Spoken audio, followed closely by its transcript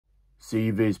See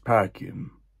this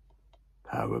packing.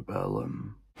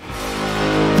 Parabellum.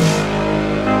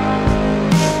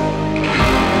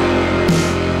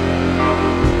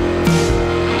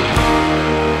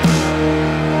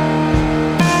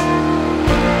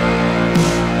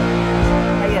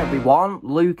 Hey everyone,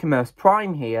 Lucamus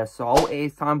Prime here. So it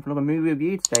is time for another movie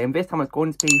review today, and this time it's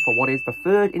going to be for what is the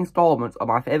third installment of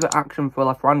my favourite action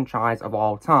thriller franchise of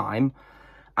all time.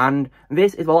 And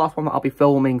this is the last one that I'll be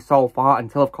filming so far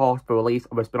until, of course, the release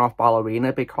of a spin-off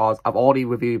Ballerina, because I've already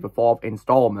reviewed the fourth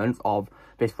installment of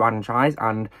this franchise.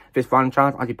 And this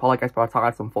franchise, as you probably guessed by the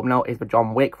title and thumbnail, is the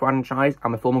John Wick franchise.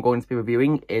 And the film I'm going to be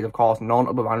reviewing is, of course, none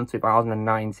other than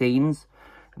 2019's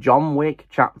John Wick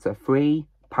Chapter 3,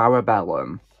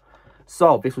 Parabellum.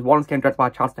 So, this was once again directed by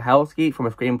Chad Stahelski from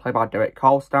a screenplay by Derek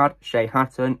Kolstad, Shay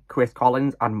Hatton, Chris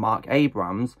Collins, and Mark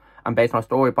Abrams, and based on a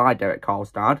story by Derek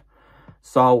Kolstad.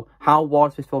 So, how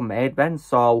was this film made then?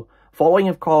 So, following,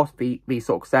 of course, the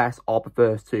success of the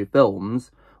first two films,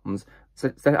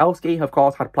 Stahelski, of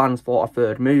course, had plans for a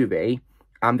third movie,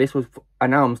 and this was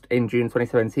announced in June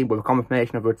 2017 with a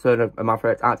confirmation of the return of my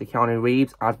favourite actor Keanu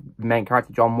Reeves as the main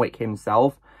character John Wick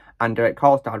himself, and Derek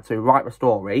Kolstad to write the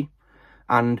story.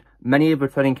 And many of the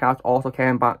returning cast also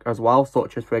came back as well,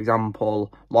 such as, for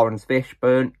example, Lawrence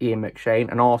Fishburne, Ian McShane,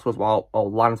 and also as well,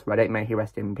 Lance Reddick, may he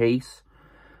rest in peace,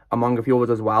 among a few others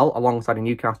as well, alongside a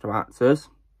new cast of actors.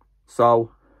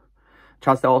 So,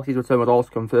 Chad Stahelski's return was also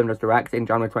confirmed as director in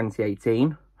January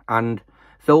 2018, and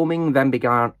filming then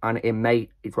began in May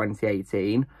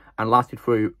 2018 and lasted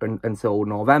through until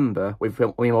November, with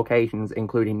filming locations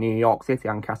including New York City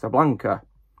and Casablanca.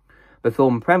 The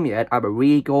film premiered at the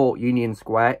Regal Union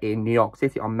Square in New York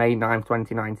City on May 9,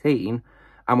 2019,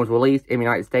 and was released in the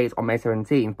United States on May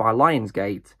 17 by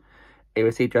Lionsgate. It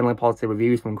received generally positive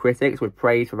reviews from critics, with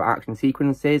praise for the action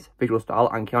sequences, visual style,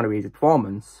 and Keanu Reeves'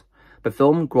 performance. The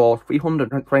film grossed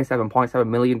 $327.7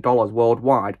 million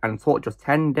worldwide and took just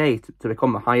 10 days to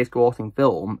become the highest grossing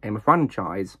film in the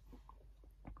franchise.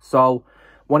 So,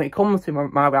 when it comes to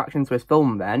my reaction to this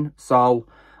film then, so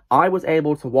I was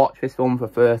able to watch this film for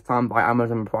the first time by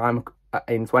Amazon Prime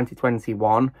in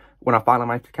 2021, when I finally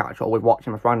managed to catch up with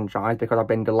watching the franchise, because I've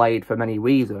been delayed for many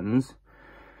reasons.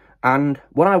 And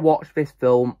when I watched this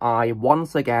film, I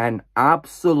once again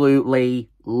absolutely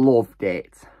loved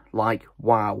it. Like,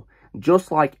 wow.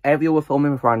 Just like every other film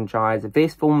in the franchise,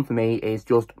 this film for me is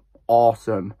just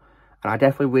awesome. And I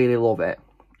definitely really love it.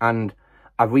 And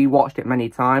I've rewatched it many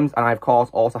times, and I, of course,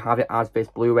 also have it as this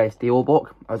Blu-ray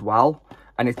Steelbook as well.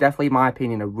 And it's definitely, in my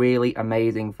opinion, a really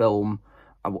amazing film,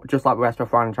 just like the rest of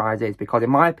the franchise is. Because in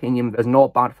my opinion, there's no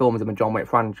bad films in the John Wick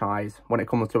franchise when it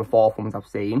comes to the four films I've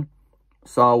seen.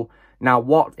 So, now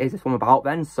what is this film about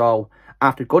then? So,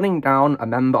 after gunning down a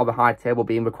member of the High Table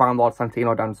being the Crime Lord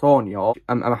Santino D'Antonio,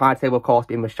 and the High Table, of course,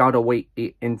 being the Shadowy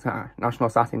International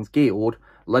Assassins Guild,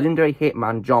 legendary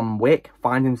hitman John Wick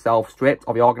finds himself stripped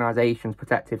of the organisation's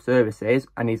protective services,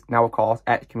 and is now, of course,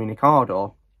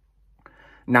 excommunicado.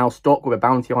 Now stuck with a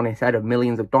bounty on his head of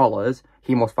millions of dollars,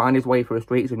 he must find his way through the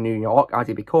streets of New York as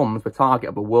he becomes the target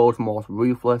of the world's most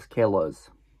ruthless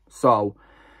killers. So,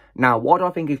 now, what do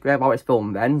I think is great about this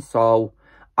film then? So,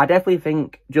 I definitely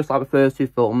think, just like the first two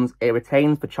films, it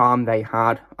retains the charm they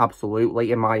had,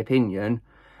 absolutely, in my opinion.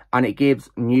 And it gives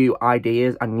new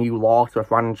ideas and new lore to a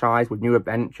franchise with new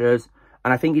adventures.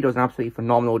 And I think he does an absolutely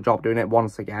phenomenal job doing it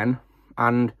once again.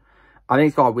 And I think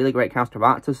it's got a really great cast of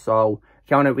actors. So,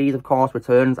 Keanu Reeves, of course,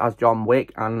 returns as John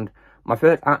Wick. And my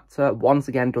favourite actor, once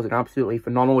again, does an absolutely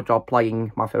phenomenal job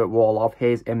playing my favourite role of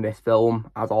his in this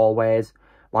film, as always.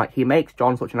 Like, he makes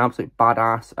John such an absolute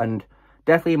badass, and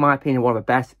definitely, in my opinion, one of the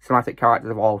best cinematic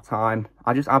characters of all time.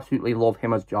 I just absolutely love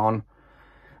him as John.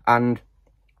 And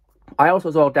I also,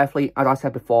 as well, definitely, as I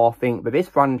said before, think that this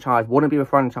franchise wouldn't be the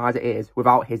franchise it is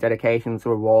without his dedication to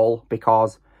the role,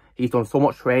 because he's done so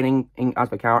much training as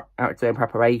the character in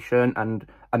preparation, and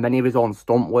many of his own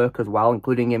stunt work as well,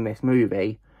 including in this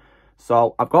movie.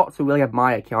 So, I've got to really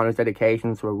admire Keanu's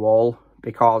dedication to the role,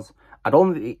 because I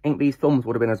don't think these films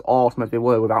would have been as awesome as they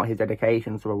were without his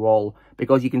dedication to the role,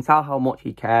 because you can tell how much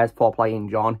he cares for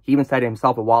playing John. He even said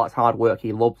himself that while it's hard work,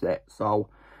 he loves it. So,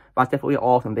 that's definitely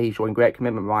awesome that he's showing great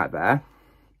commitment right there.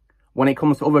 When it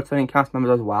comes to other returning cast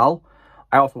members as well,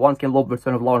 I also once again love the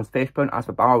return of Lawrence Fishburne as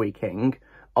the Bowery King.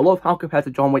 I love how, compared to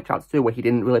John Wick Chapter 2, where he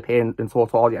didn't really appear until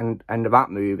towards the end of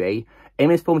that movie, in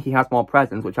this film he has more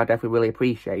presence, which I definitely really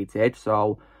appreciated.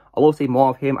 So, I love seeing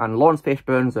more of him, and Lawrence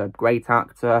Fishburne's a great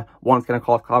actor. Once again, of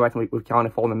course, collaborating with Keanu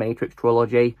for the Matrix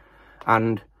trilogy,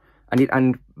 and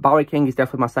Bowery King is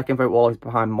definitely my second favourite role. He's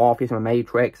behind Morpheus and the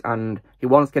Matrix, and he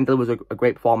once again delivers a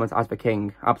great performance as the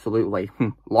King. Absolutely,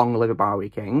 long live Bowery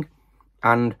King.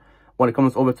 And when it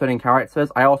comes to other returning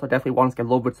characters, I also definitely once again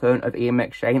love the return of Ian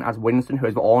McShane as Winston, who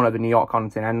is the owner of the New York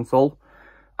Continental.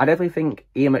 I definitely think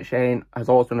Ian McShane has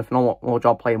always done a phenomenal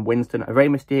job playing Winston, a very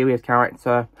mysterious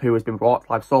character who has been brought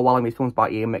to life so well in these films by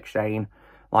Ian McShane,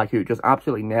 like, who just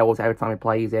absolutely nails every time he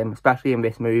plays him, especially in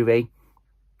this movie.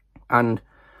 And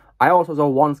I also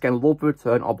once again love the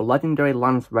return of the legendary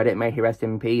Lance Reddick, may he rest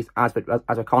in peace, as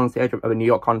a concierge of the New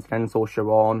York Continental,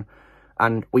 Sharon.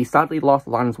 And we sadly lost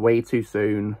Lance way too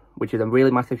soon, which is a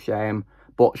really massive shame.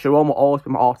 But Sharon will always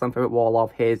be my all-time favourite wall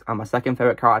of his, and my second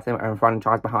favourite character in the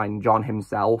franchise behind John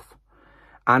himself.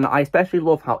 And I especially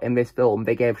love how in this film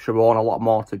they gave Sharon a lot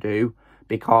more to do,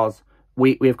 because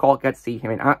we of course get to see him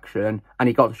in action, and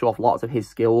he got to show off lots of his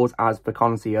skills as the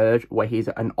concierge, where he's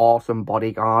an awesome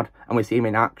bodyguard, and we see him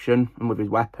in action and with his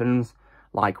weapons.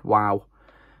 Like, wow.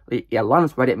 Yeah,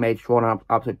 Lance Reddick made Sharon an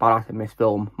absolute badass in this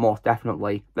film, most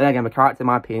definitely. Then again, the character, in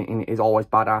my opinion, is always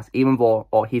badass, even though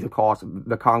he's, of course,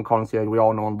 the concierge we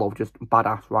all know and love, just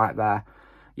badass right there.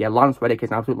 Yeah, Lance Reddick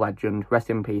is an absolute legend. Rest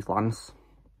in peace, Lance.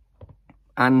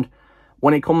 And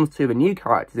when it comes to the new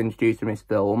characters introduced in this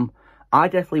film, I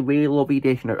definitely really love the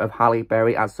addition of Halle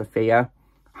Berry as Sophia.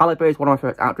 Halle Berry is one of my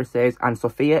favourite actresses, and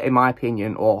Sophia, in my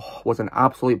opinion, was an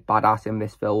absolute badass in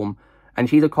this film. And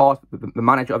she's, of course, the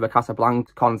manager of the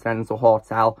Casablanca Continental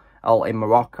Hotel in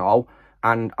Morocco.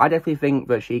 And I definitely think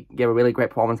that she gave a really great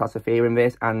performance as Sophia in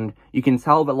this. And you can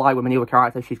tell that, like with many other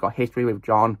characters, she's got history with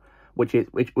John, which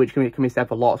can be said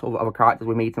for lots of other characters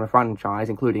we meet in the franchise,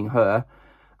 including her.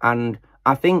 And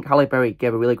I think Halle Berry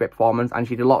gave a really great performance, and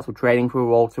she did lots of training for her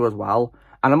role too as well.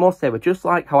 And I must say, but just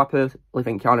like how I personally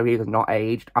think Keanu Reeves has not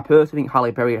aged, I personally think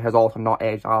Halle Berry has also not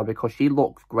aged either, because she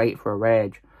looks great for her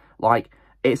age. Like,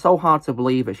 it's so hard to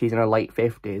believe that she's in her late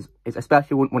 50s,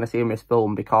 especially when I see her in this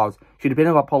film, because she'd have been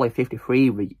about probably 53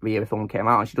 the year the film came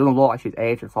out, and she doesn't look like she's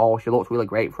aged at all. She looks really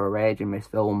great for her age in this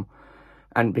film.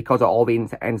 And because of all the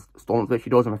intense stunts that she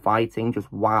does in the fighting,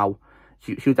 just wow.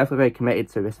 She was definitely very committed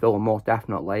to this film, most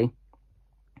definitely.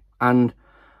 And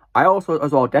I also,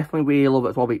 as well, definitely really love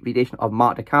as well the addition of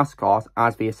Mark Dacascos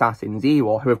as the assassin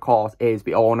Zero, who, of course, is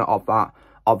the owner of that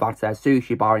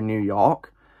sushi bar in New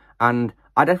York. And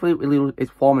I definitely really love his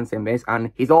performance in this,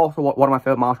 and he's also one of my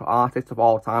favourite martial artists of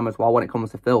all time as well when it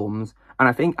comes to films. And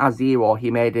I think as Zero, he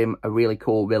made him a really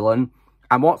cool villain.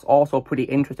 And what's also pretty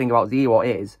interesting about Zero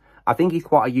is, I think he's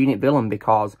quite a unique villain,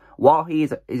 because while he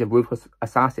is a ruthless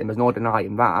assassin, there's no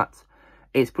denying that,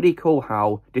 it's pretty cool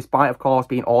how, despite, of course,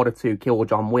 being ordered to kill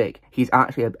John Wick, he's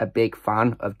actually a big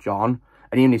fan of John.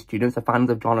 And even his students are fans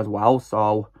of John as well,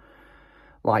 so,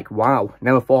 like, wow.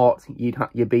 Never thought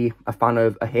you'd be a fan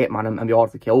of a hitman and be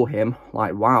ordered to kill him.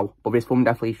 Like, wow. But this film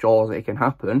definitely shows that it can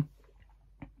happen.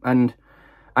 And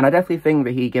I definitely think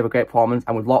that he gave a great performance,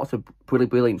 and with lots of really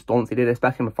brilliant stunts he did,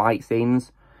 especially in the fight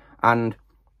scenes. And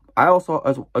I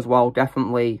also, as well,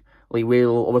 definitely really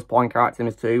love his supporting characters in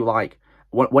this too. Like,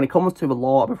 when it comes to the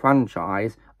lore of a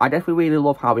franchise, I definitely really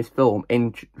love how this film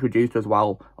introduced as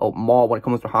well more when it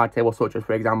comes to high tables, such as,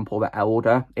 for example, The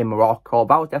Elder in Morocco.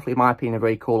 That was definitely, in my opinion, a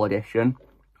very cool addition.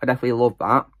 I definitely love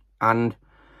that. And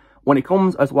when it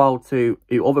comes as well to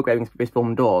the other great things this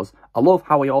film does, I love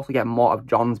how we also get more of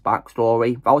John's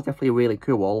backstory. That was definitely really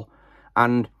cool.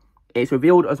 And it's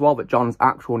revealed as well that John's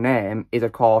actual name is,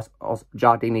 of course,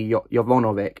 Jardini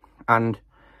Jovanovic.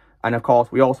 And of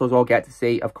course, we also as well get to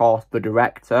see, of course, the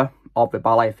director of the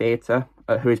ballet theatre,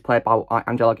 who is played by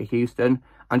Angelica Houston.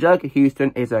 Angelica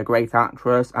Houston is a great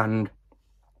actress, and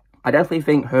I definitely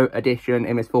think her addition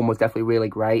in this film was definitely really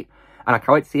great. And I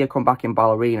can't wait to see her come back in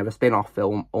Ballerina, the spin-off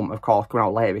film, of course, coming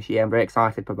out later this year. I'm very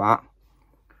excited for that.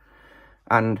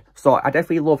 And so I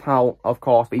definitely love how, of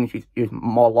course, being introduced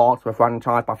more lore to the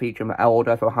franchise by featuring the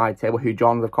Elder for the High Table, who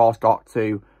John's, of course, got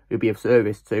to be of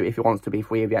service to if he wants to be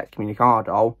free of the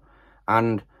excommunicado.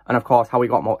 And of course, how we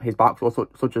got his backstory,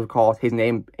 such as, of course, his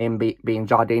name being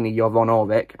Jardini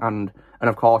Jovanovic, and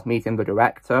of course, meeting the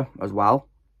director as well.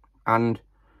 And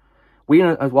we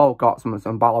as well got some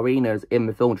ballerinas in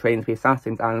the film training to be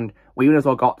assassins, and we as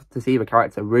well got to see the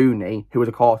character Rooney, who was,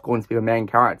 of course, going to be the main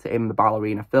character in the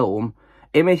ballerina film.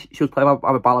 In this, she was played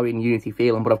by the ballerina Unity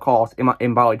Phelan, but of course,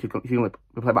 in ballet, she was going to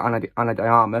be played by Anna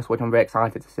Diarmas, which I'm very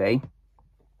excited to see.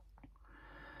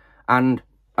 And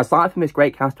aside from this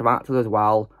great cast of actors as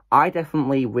well, I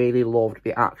definitely really loved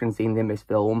the action scenes in this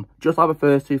film. Just like the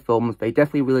first two films, they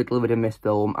definitely really delivered in this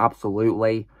film,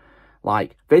 absolutely.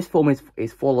 Like, this film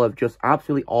is full of just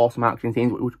absolutely awesome action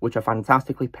scenes, which are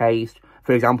fantastically paced.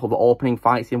 For example, the opening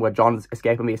fight scene where John's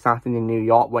escaping the assassin in New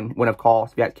York, when of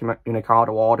course, the excommunicado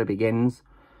order begins.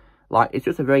 Like, it's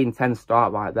just a very intense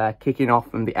start right there, kicking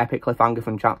off from the epic cliffhanger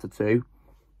from Chapter 2.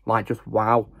 Like, just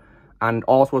wow. And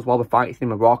also as well, the fight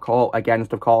scene in Morocco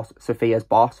against, of course, Sophia's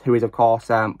boss, who is, of course,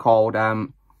 called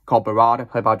Barada,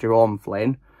 played by Jerome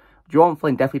Flynn. Jerome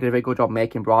Flynn definitely did a very good job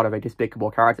making Barada a very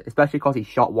despicable character, especially because he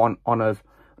shot one of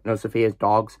Sophia's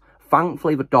dogs.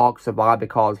 Thankfully, the dog survived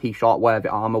because he shot where the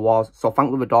armor was. So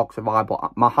thankfully, the dog survived.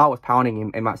 But my heart was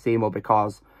pounding in that scene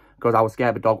because I was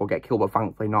scared the dog would get killed, but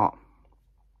thankfully not.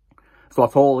 So I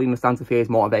totally understand Sophia's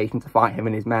motivation to fight him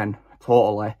and his men.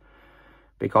 Totally.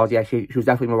 Because, yeah, she was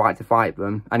definitely in the right to fight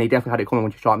them. And he definitely had it coming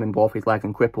when she shot him in both his legs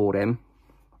and crippled him.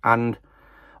 And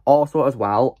also, as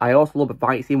well, I also love the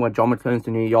fight scene where John returns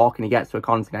to New York and he gets to a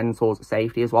Continental's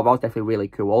safety as well. That was definitely really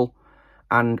cool.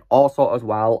 And also, as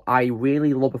well, I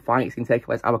really love the fight scene taking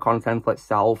place at the Continental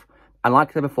itself. And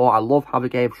like I said before, I love how they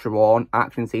gave Sharon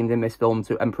action scenes in this film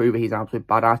to improve that he's an absolute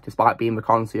badass. Despite being the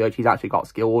concierge, he's actually got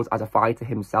skills as a fighter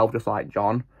himself, just like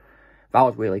John. That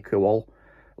was really cool.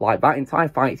 Like, that entire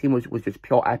fight scene was just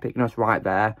pure epicness right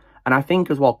there. And I think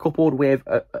as well, coupled with,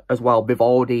 as well,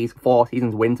 Vivaldi's 4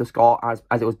 Seasons winter score as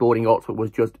it was building up to it,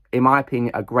 was just, in my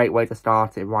opinion, a great way to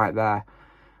start it right there.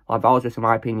 Like, that was just, in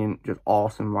my opinion, just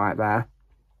awesome right there.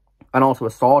 And also,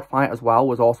 a sword fight as well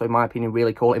was also, in my opinion,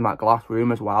 really cool in that glass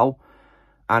room as well.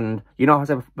 And, you know, I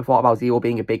said before about Zero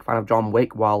being a big fan of John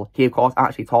Wick. Well, he, of course,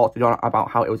 actually talked to John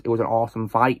about how it was an awesome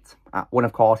fight. When,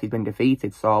 of course, he's been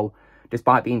defeated. So,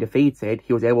 despite being defeated,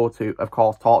 he was able to, of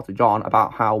course, talk to John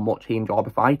about how much he enjoyed the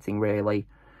fighting, really.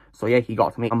 So, yeah, he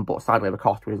got to meet him, but sadly, at the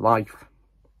cost of his life.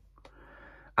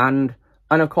 And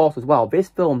of course, as well, this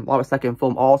film, like the second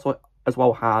film, also, as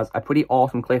well, has a pretty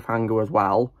awesome cliffhanger as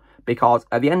well. Because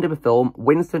at the end of the film,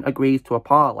 Winston agrees to a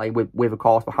parlay with of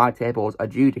course, the High Table's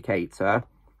adjudicator.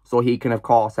 So he can, of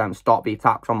course, stop the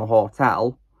attacks on the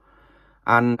hotel.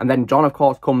 And then John, of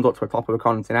course, comes up to the top of the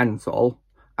Continental.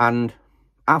 And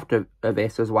after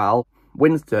this as well,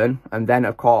 Winston, and then,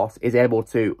 of course, is able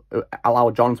to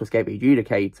allow John to escape the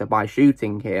adjudicator by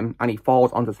shooting him. And he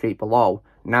falls onto the street below.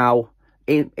 Now,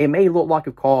 it may look like,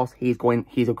 of course, he's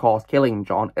of course, killing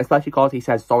John. Especially because he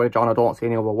says, sorry, John, I don't see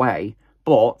any other way.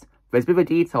 But there's a bit of a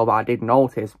detail that I did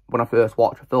notice when I first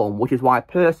watched the film, which is why,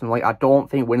 personally, I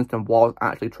don't think Winston was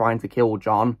actually trying to kill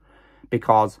John.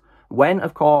 Because when,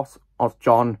 of course, as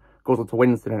John goes up to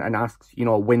Winston and asks, you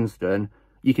know, Winston,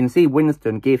 you can see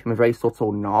Winston give him a very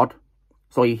subtle nod.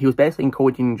 So he was basically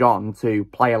encouraging John to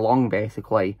play along,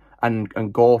 basically, and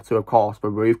go to, of course, the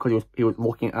roof, because he was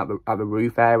looking at the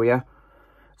roof area.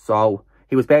 So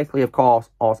he was basically, of course,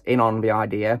 in on the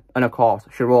idea. And, of course,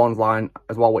 Sharon's line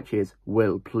as well, which is,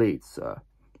 well played, sir.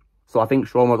 So I think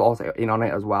Sharon was also in on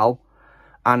it as well.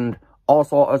 And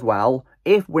also, as well,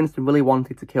 if Winston really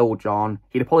wanted to kill John,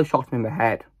 he'd have probably shot him in the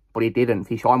head. But he didn't.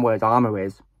 He shot him where his armor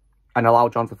is. And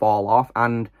allowed John to fall off.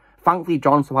 And thankfully,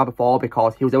 John survived the fall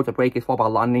because he was able to break his fall by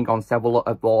landing on several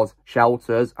of those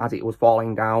shelters as it was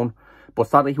falling down. But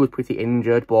sadly, he was pretty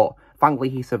injured. But thankfully,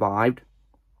 he survived.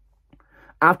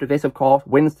 After this, of course,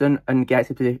 Winston gets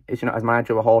his position as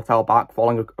manager of a hotel back,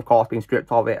 following, of course, being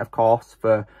stripped of it, of course,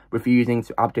 for refusing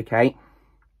to abdicate.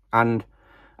 And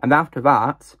after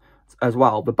that, as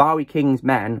well, the Bowery King's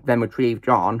men then retrieve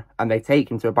John, and they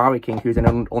take him to a Bowery King who's in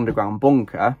an underground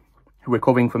bunker,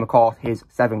 recovering from, of course, his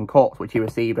 7 cuts, which he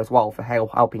received as well for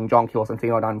helping John kill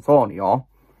Santino D'Antonio.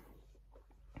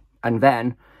 And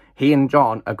then he and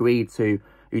John agreed to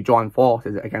join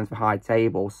forces against the High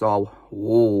Table. So,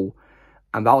 whoa.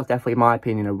 And that was definitely, in my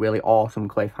opinion, a really awesome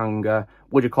cliffhanger,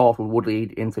 which, of course, would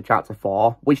lead into Chapter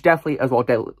 4, which definitely, as well,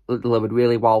 delivered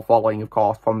really well following, of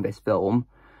course, from this film.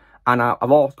 And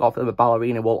I've also got that the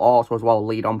ballerina will also, as well,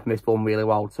 lead on from this film really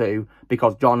well, too,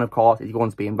 because John, of course, is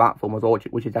going to be in that film as well,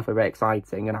 which is definitely very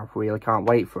exciting, and I really can't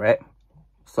wait for it.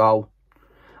 So,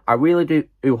 I really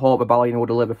do hope the ballerina will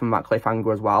deliver from that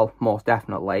cliffhanger as well, most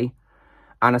definitely.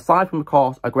 And aside from, of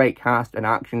course, a great cast and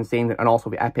action scenes, and also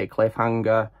the epic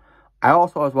cliffhanger, I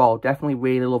also, as well, definitely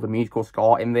really love the musical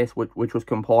score in this, which was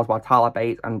composed by Tyler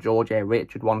Bates and George A.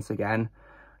 Richard once again.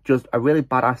 Just a really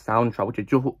badass soundtrack, which is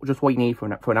just what you need for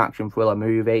an action thriller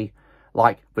movie.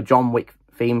 Like the John Wick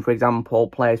theme, for example,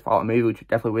 plays throughout the movie, which is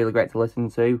definitely really great to listen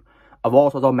to. I've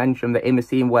also mentioned that in the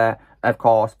scene where, of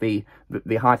course, the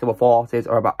High Table forces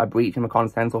are about a breach in the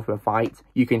Continental for a fight,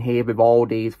 you can hear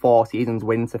Vivaldi's 4 Seasons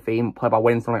winter theme played by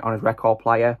Winston on his record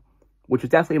player. Which was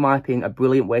definitely, in my opinion, a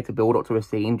brilliant way to build up to a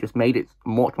scene. Just made it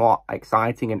much more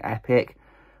exciting and epic.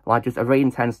 Like, just a very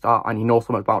intense start, and you know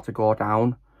something's about to go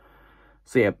down.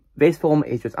 So, yeah, this film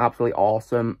is just absolutely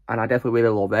awesome, and I definitely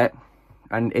really love it.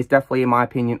 And it's definitely, in my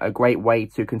opinion, a great way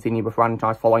to continue the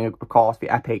franchise, following, of course, the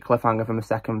epic cliffhanger from the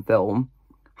second film.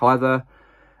 However,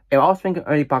 if I was thinking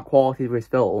only bad qualities of this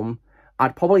film,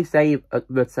 I'd probably say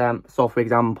that, so, for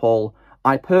example,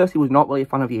 I personally was not really a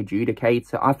fan of the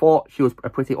Adjudicator. I thought she was a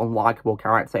pretty unlikable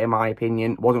character, in my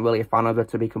opinion. Wasn't really a fan of her,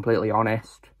 to be completely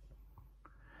honest.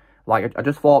 Like, I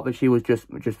just thought that she was just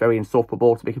very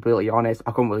insufferable, to be completely honest.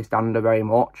 I couldn't really stand her very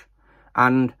much.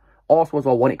 And also, as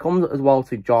well, when it comes as well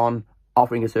to John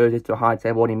offering his services to a high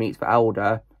table when he meets the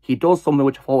Elder, he does something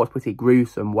which I thought was pretty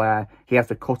gruesome, where he has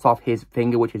to cut off his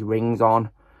finger which his ring's on.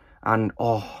 And,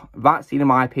 oh, that scene, in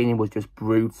my opinion, was just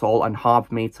brutal and hard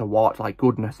for me to watch. Like,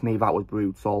 goodness me, that was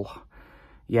brutal.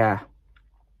 Yeah.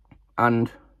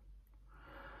 And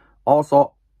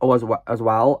also, as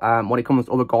well, when it comes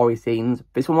to other gory scenes,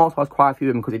 this one also has quite a few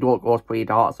of them because it goes pretty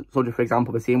dark. So just, for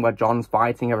example, the scene where John's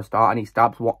fighting at the start and he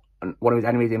stabs one of his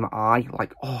enemies in the eye.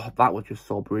 Like, oh, that was just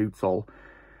so brutal.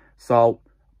 So,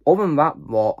 other than that,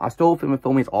 though, I still think the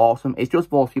film is awesome. It's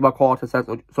just those few quarters.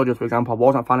 So just, for example, I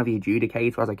wasn't a fan of the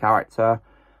Adjudicator as a character.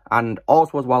 And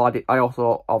also, as well, I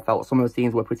also felt some of the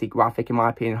scenes were pretty graphic, in my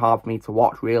opinion, hard for me to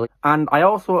watch, really. And I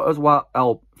also, as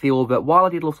well, feel that while I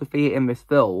did love Sophia in this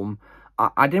film,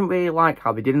 I didn't really like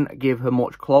how they didn't give her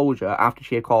much closure after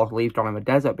she, of course, leaves John in the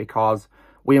desert, because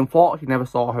we unfortunately never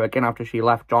saw her again after she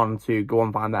left John to go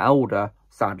and find the Elder,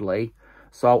 sadly.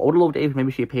 So I would have loved it if maybe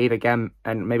she appeared again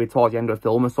and maybe towards the end of the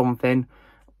film or something.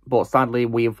 But sadly,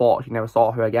 we unfortunately never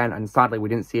saw her again. And sadly, we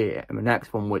didn't see it in the next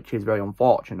film, which is very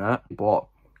unfortunate. But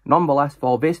nonetheless,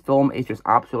 though, this film is just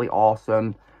absolutely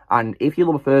awesome. And if you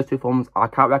love the first two films, I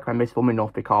can't recommend this film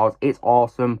enough because it's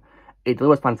awesome. It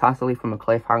delivers fantastically from a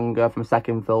cliffhanger from the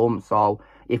second film. So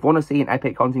if you want to see an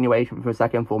epic continuation from the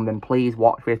second film, then please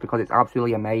watch this because it's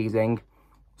absolutely amazing.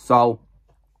 So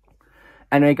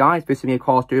anyway, guys, this is me, of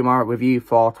course, doing my review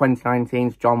for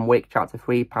 2019's John Wick Chapter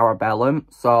 3 Parabellum.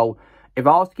 So, if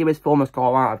I was to give this film a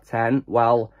score out of 10,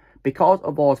 well, because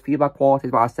of those few bad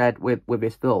qualities that I said with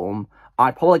this film,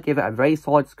 I'd probably give it a very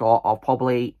solid score of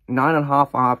probably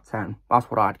 9.5 out of 10. That's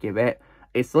what I'd give it.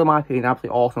 It's still, in my opinion, an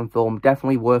absolutely awesome film.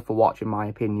 Definitely worth a watch, in my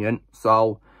opinion.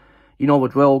 So, you know the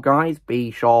drill, guys.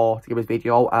 Be sure to give this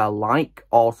video a like.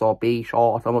 Also, be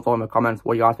sure to tell me in the comments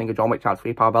what you guys think of John Wick Chapter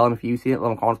 3 Parabellum. If you've seen it, let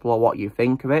me comment below what you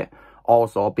think of it.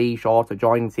 Also, be sure to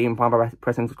join the team by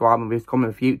pressing subscribe and videos coming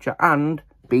in the future. And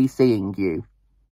be seeing you.